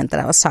Bentley event that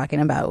I was talking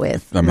about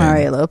with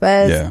Mario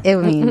Lopez. Yeah. I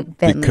mean,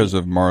 Bentley. Because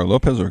of Mario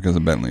Lopez or because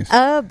of Bentley's?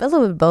 A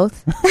little bit of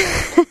both.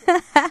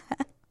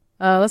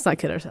 Let's not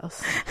kid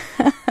ourselves.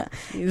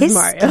 His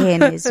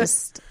skin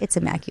is it's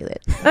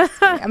immaculate.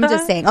 I'm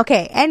just saying.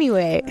 Okay,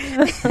 anyway.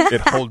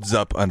 It holds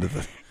up under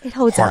the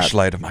harsh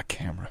light of my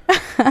camera.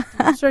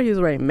 I'm sure he was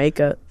wearing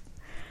makeup.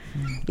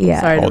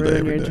 Yeah. Sorry to All day, ruin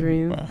every your day.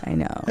 dream. Wow. I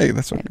know. Hey,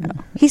 that's okay. I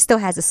know. He still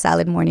has a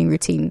solid morning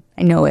routine.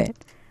 I know it.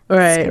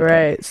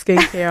 Right.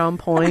 Skincare on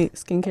point.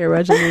 Skincare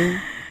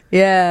regimen.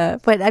 Yeah.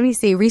 But let me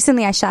see.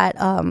 Recently, I shot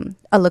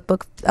a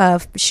lookbook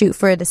shoot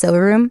for the Silver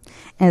Room.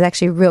 And it's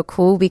actually real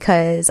cool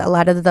because a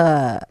lot of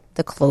the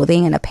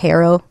clothing and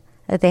apparel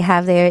that they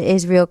have there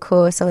is real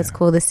cool. So it's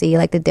cool to see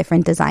like the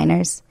different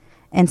designers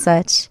and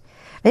such.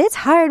 But it's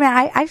hard,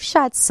 man. I've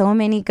shot so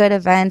many good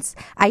events.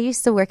 I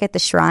used to work at the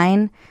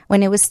Shrine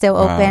when it was still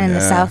open in the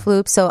South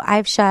Loop. So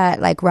I've shot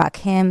like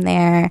Rakim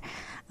there.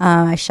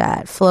 I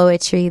shot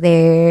Flowetry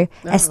there,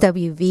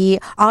 SWV,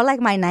 all like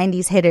my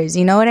 90s hitters.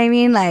 You know what I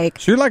mean? Like,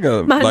 So you're like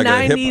a My like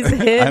 90s a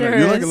hip, I know,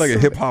 you're hitters. like a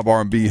hip hop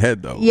R&B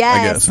head though. yes,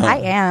 I guess, huh? I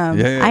am.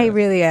 Yeah. I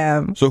really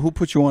am. So who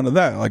put you onto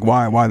that? Like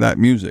why that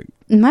music?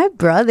 My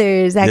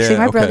brothers, actually, Yeah,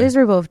 my okay. brothers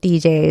were both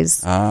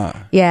DJs.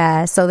 Ah,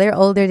 Yeah, so they're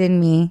older than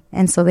me,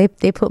 and so they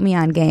put me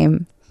on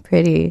game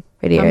pretty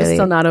I'm early.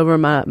 still not over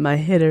my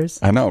hitters.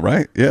 I know,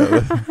 right? Yeah,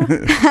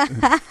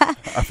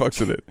 I fucks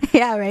with it.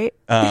 Yeah, right.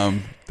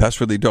 That's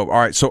really dope. All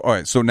right,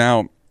 so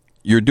now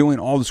you're doing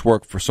all this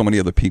work for so many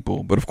other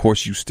people, but of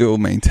course you still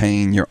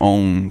maintain your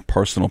own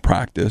personal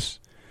practice.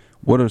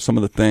 What are some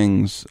of the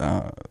things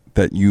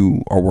that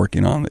you are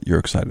working on that you're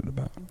excited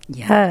about?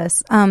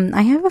 Yes,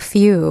 I have a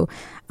few.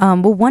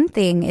 Well, one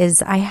thing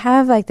is I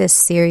have like this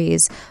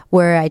series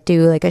where I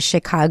do like a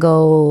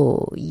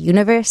Chicago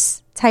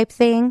universe type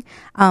thing.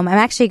 I'm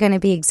actually going to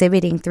be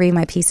exhibiting 3 of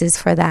my pieces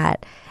for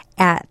that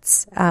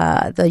at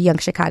the Young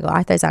Chicago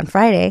Authors on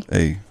Friday.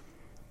 Hey,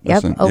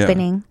 Yep, listen,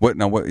 opening.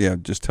 Yeah,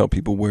 just tell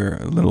people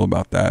a little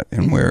about that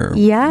and where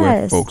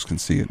Yes. folks can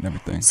see it and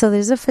everything. So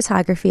there's a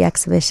photography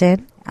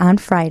exhibition on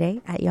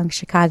Friday at Young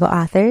Chicago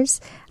Authors.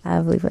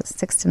 I believe it's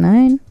 6 to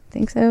 9. I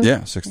think so.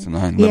 Yeah, 6 to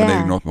 9, 1180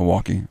 Yeah. North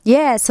Milwaukee.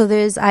 Yeah, so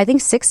there's, I think,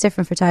 6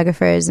 different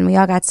photographers, and we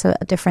all got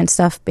different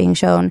stuff being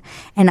shown.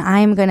 And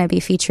I'm going to be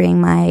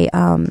featuring my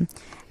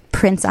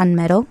prints on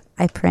metal.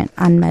 I print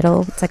on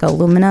metal. It's like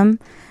aluminum.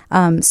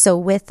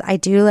 So I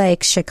do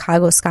like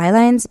Chicago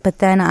skylines, but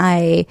then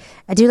I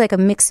do like a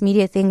mixed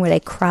media thing where I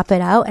crop it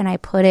out and I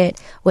put it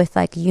with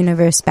like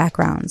universe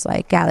backgrounds,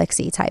 like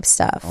galaxy type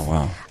stuff. Oh,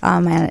 wow.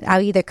 And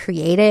I'll either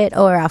create it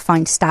or I'll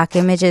find stock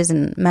images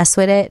and mess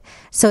with it.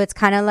 So it's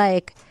kind of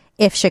like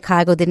if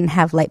Chicago didn't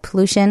have light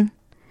pollution,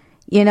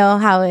 you know,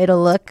 how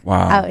it'll look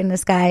out in the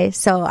sky.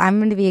 So I'm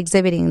going to be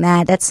exhibiting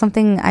that. That's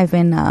something I've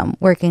been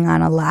working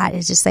on a lot.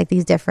 It's just like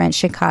these different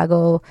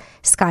Chicago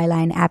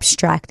skyline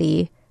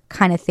abstracty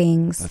kind of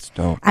things. That's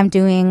dope. I'm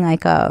doing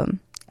like a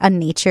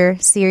nature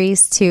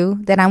series too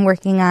that I'm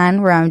working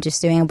on, where I'm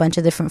just doing a bunch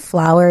of different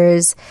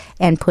flowers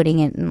and putting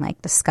it in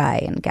like the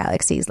sky and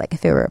galaxies, like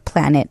if it were a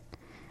planet.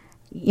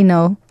 You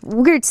know,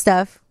 weird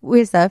stuff.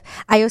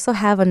 I also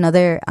have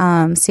another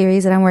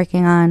series that I'm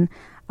working on.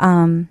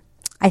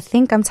 I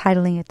think I'm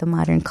titling it The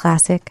Modern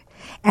Classic.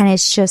 And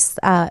it's just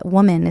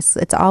woman.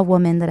 It's all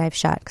women that I've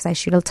shot, because I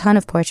shoot a ton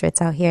of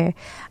portraits out here.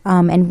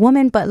 And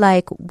woman, but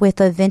like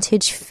with a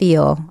vintage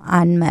feel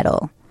on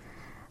metal.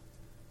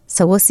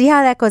 So we'll see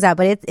how that goes out.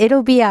 But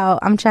it'll be out.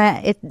 I'm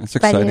trying. It's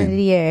by the end of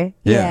the year.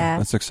 Yeah,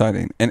 that's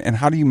exciting. And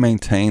how do you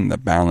maintain the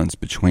balance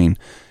between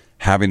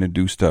having to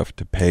do stuff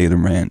to pay the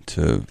rent,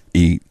 to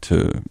eat,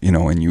 to, you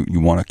know, and you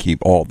want to keep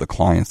all the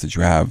clients that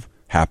you have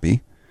happy,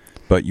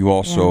 but you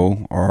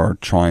also are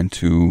trying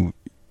to,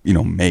 you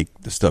know, make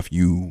the stuff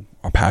you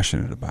are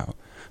passionate about.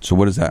 So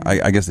what is that?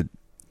 I guess it,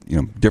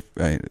 you know,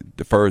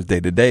 differs day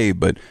to day,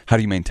 but how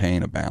do you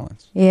maintain a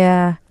balance?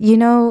 Yeah. You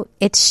know,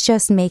 it's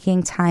just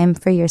making time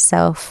for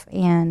yourself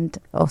and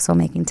also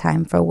making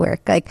time for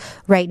work. Like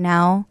right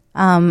now,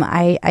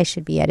 I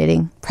should be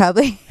editing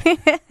probably.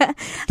 I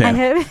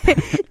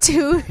have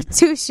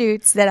two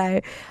shoots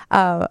that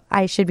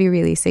I should be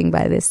releasing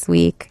by this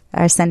week,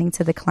 or sending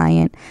to the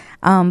client.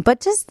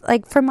 But just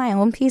like for my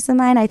own peace of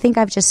mind, I think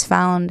I've just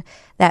found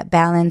that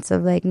balance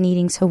of like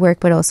needing to work,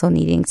 but also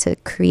needing to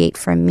create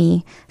for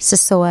me,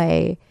 so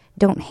I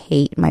don't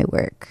hate my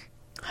work.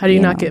 How do you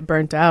not get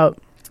burnt out?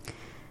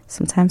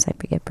 Sometimes I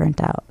get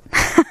burnt out.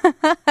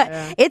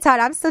 Yeah. It's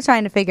hard. I'm still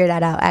trying to figure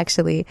that out,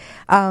 actually.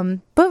 But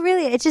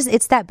really,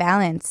 it's that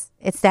balance.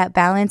 It's that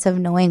balance of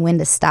knowing when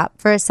to stop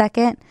for a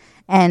second.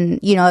 And,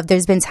 you know, if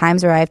there's been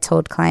times where I've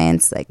told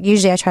clients, like,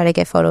 usually I try to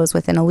get photos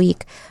within a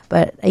week.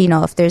 But, you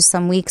know, if there's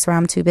some weeks where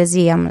I'm too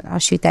busy, I'll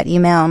shoot that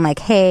email. I'm like,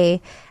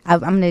 hey, I'm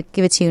going to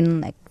give it to you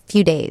in like a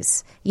few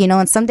days. You know,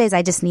 and some days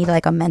I just need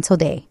like a mental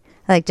day,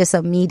 like just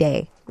a me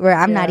day where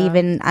I'm not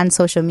even on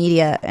social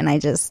media, and I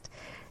just,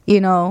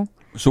 you know.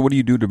 So what do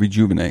you do to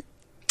rejuvenate?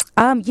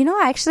 You know,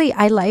 actually,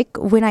 I like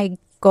when I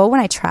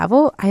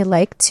travel, I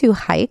like to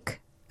hike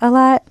a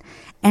lot.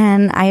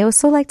 And I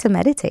also like to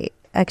meditate,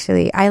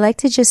 actually. I like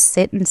to just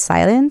sit in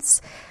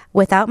silence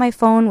without my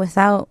phone,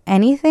 without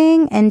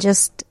anything, and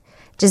just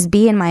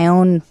be in my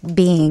own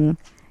being,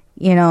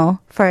 you know,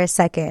 for a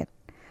second.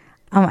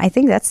 I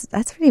think that's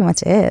pretty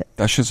much it.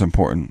 That's just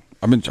important.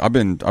 I've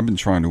been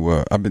trying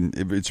to.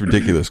 It's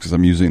ridiculous because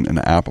I'm using an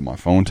app on my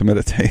phone to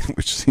meditate,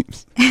 which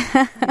seems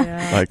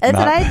like that's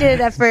what I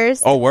did at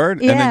first. Oh,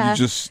 word! Yeah.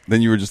 And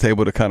then you were just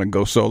able to kind of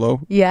go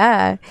solo.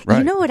 Yeah, right.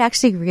 You know what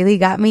actually really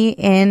got me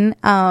in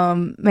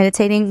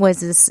meditating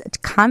was this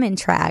Common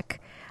track,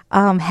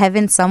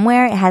 "Heaven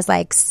Somewhere." It has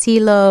like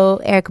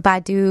CeeLo, Erykah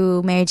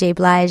Badu, Mary J.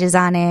 Blige is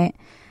on it.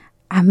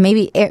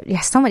 Maybe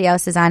somebody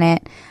else is on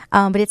it.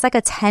 But it's like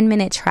a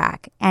 10-minute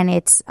track, and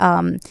it's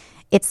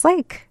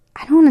like,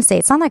 I don't want to say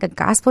it's not like a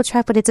gospel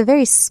track, but it's a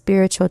very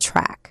spiritual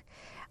track.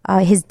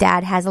 His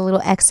dad has a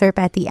little excerpt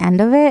at the end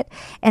of it.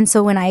 And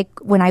so when I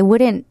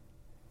wouldn't,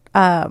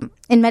 in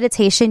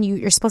meditation,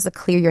 you're supposed to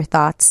clear your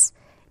thoughts,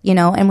 you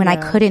know, and when I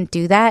couldn't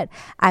do that,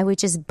 I would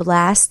just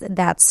blast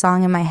that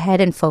song in my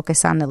head and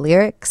focus on the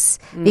lyrics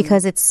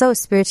because it's so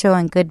spiritual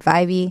and good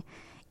vibey.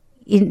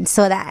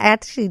 So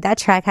that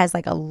track has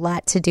like a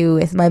lot to do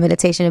with my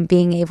meditation and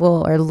being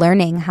able or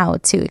learning how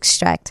to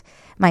extract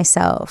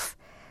myself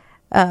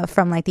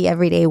from like the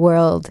everyday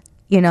world,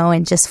 you know,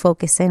 and just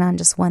focusing on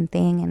just one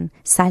thing and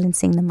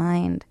silencing the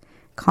mind,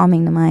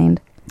 calming the mind.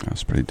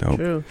 That's pretty dope.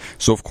 True.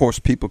 So, of course,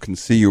 people can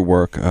see your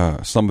work,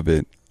 some of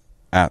it,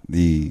 at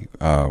the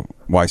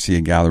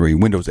YCA Gallery,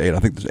 Windows 8. I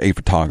think there's 8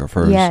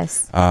 photographers.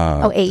 Yes.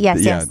 8,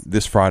 yes, yeah, yes.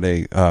 this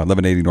Friday,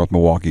 1180 North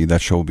Milwaukee.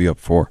 That show will be up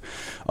for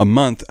a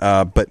month.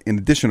 But in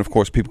addition, of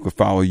course, people could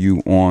follow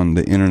you on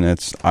the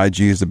internets.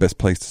 IG is the best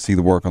place to see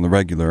the work on the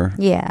regular.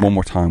 Yeah. One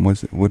more time.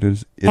 What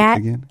is it at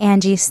again?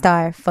 Angie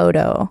Star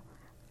Photo.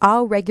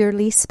 All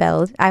regularly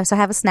spelled. I also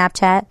have a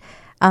Snapchat,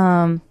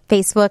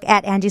 Facebook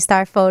at Angie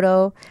Star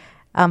Photo.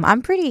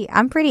 I'm pretty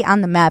on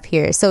the map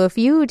here. So if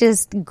you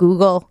just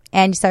Google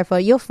Angie Star Photo,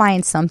 you'll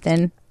find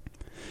something.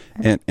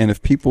 And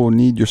if people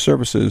need your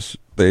services,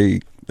 they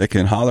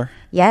can holler.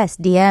 Yes,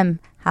 DM,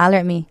 holler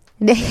at me.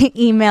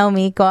 Email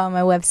me, go on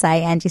my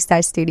website,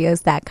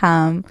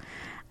 angiestarstudios.com.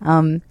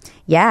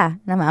 Yeah,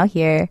 and I'm out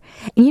here.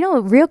 And you know,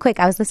 real quick,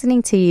 I was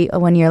listening to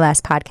one of your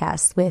last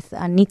podcasts with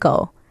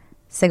Nico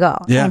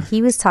Segal. Yeah. And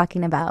he was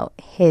talking about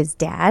his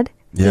dad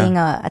being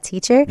a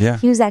teacher. Yeah.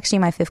 He was actually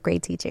my 5th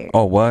grade teacher.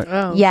 Oh, what?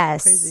 Oh,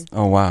 Yes. crazy.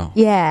 Oh, wow.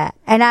 Yeah,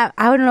 and I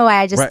don't know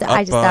why I just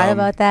thought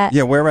about that.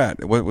 Yeah, where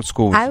at? What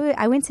school?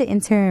 I went to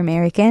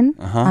Inter-American.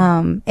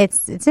 Uh-huh.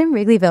 It's in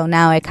Wrigleyville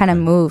now. It kind of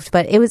moved,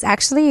 but it was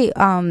actually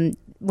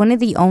one of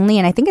the only,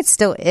 and I think it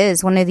still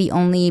is, one of the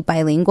only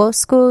bilingual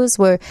schools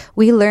where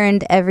we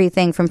learned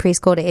everything from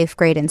preschool to 8th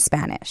grade in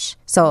Spanish.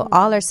 So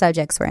all our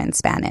subjects were in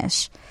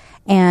Spanish.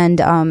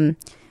 And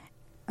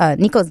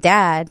Nico's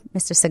dad,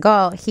 Mr.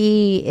 Segal,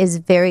 he is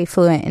very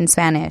fluent in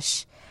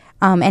Spanish.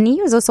 And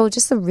he was also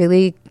just a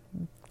really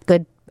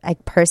good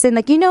person.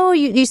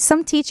 You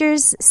some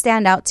teachers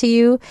stand out to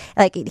you.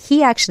 Like,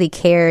 he actually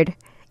cared.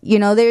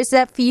 There's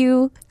that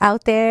few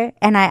out there.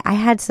 And I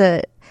had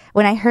to,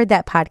 when I heard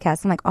that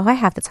podcast, I'm like, oh, I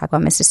have to talk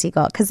about Mr.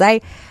 Segal. Because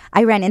I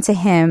ran into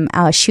him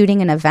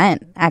shooting an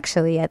event,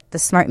 actually, at the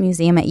Smart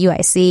Museum at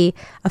UIC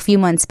a few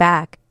months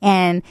back.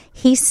 And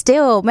he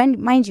still,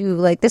 mind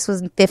you, this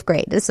was in 5th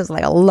grade. This was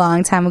a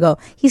long time ago.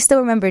 He still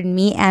remembered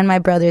me and my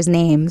brother's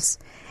names.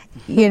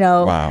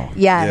 Wow.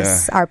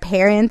 Yes. Yeah. Our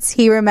parents,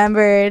 he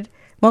remembered.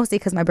 Mostly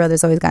because my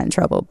brother's always got in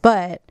trouble.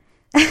 But,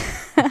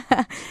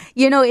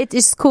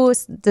 it's cool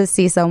to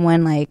see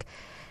someone,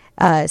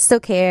 still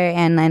care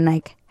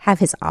and have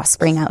his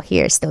offspring out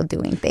here still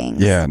doing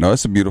things. Yeah, no,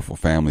 it's a beautiful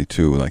family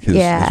too. His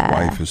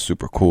wife is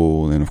super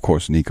cool, and of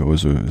course Nico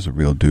is a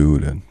real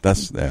dude, and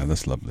that's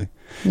lovely.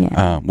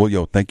 Yeah.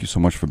 Well, thank you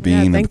so much for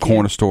being in the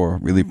Corner Store.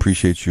 Really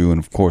appreciate you, and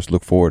of course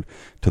look forward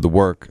to the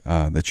work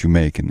that you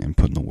make and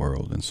put in the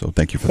world. And so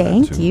thank you for that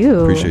too. Thank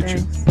you. Appreciate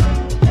Thanks.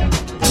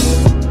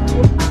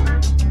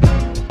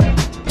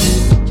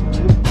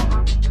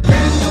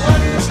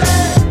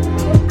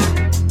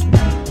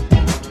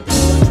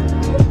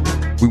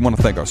 We want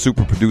to thank our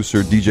super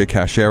producer, DJ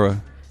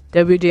Cashera.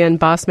 WGN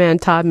boss man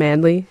Todd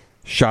Manley.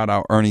 Shout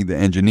out Ernie the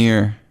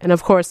engineer. And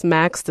of course,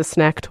 Max the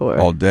snack tour.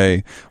 All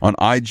day. On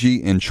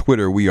IG and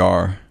Twitter, we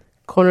are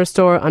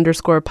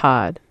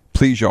Cornerstore_pod.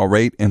 Please, y'all,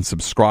 rate and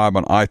subscribe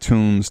on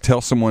iTunes.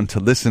 Tell someone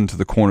to listen to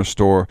the Corner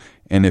Store.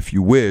 And if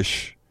you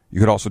wish, you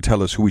could also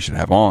tell us who we should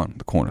have on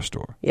the Corner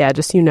Store. Yeah,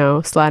 just,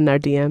 slide in our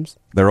DMs.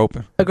 They're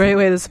open. A great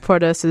way to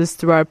support us is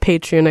through our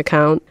Patreon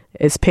account.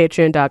 It's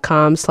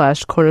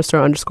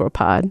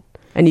patreon.com/cornerstore_pod.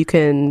 And you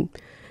can,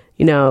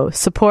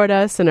 support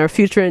us in our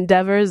future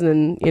endeavors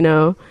and,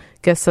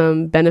 get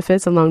some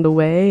benefits along the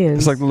way. And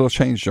it's like a little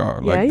change jar,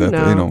 in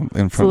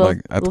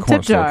front, at the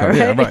corner store. Jar,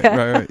 right?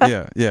 Yeah, right.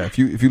 Yeah. If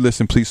you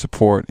listen, please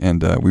support,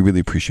 and we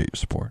really appreciate your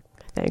support.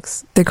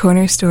 Thanks. The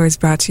Corner Store is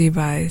brought to you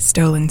by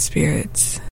Stolen Spirits.